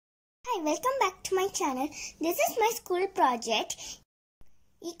Hi, welcome back to my channel. This is my school project,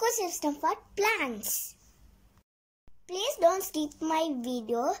 Ecosystem for Plants. Please don't skip my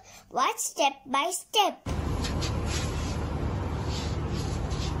video. Watch step by step.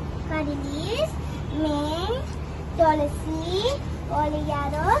 Fertilize, mint, tulsi,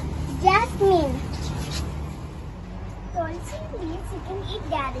 olearo, jasmine. Tulsi leaves you can eat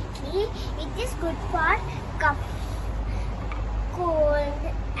directly. It is good for cough,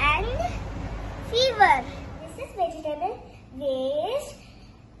 cold and fever. This is vegetable waste,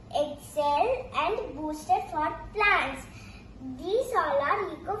 excel and booster for plants. These all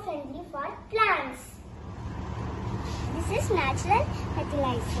are eco-friendly for plants. This is natural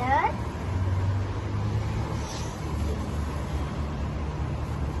fertilizer.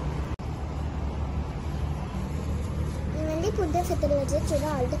 We only put the fertilizer to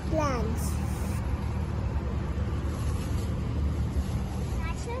all the plants.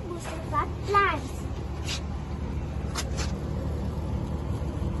 Booster for plants.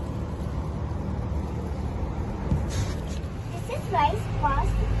 This is rice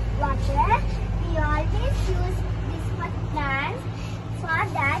cost water. We always use this for plants, for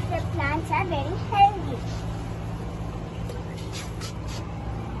that the plants are very healthy.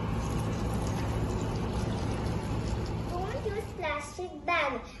 Don't use plastic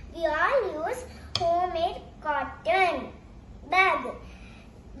bag. We all use homemade cotton bag.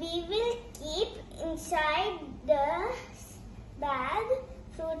 We will keep inside the bag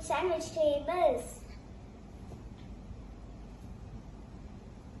fruits and vegetables.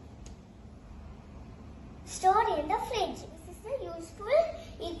 Store in the fridge. This is a useful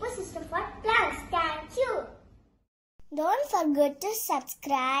ecosystem for plants. Thank you. Don't forget to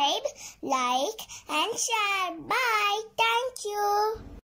subscribe, like and share. Bye. Thank you.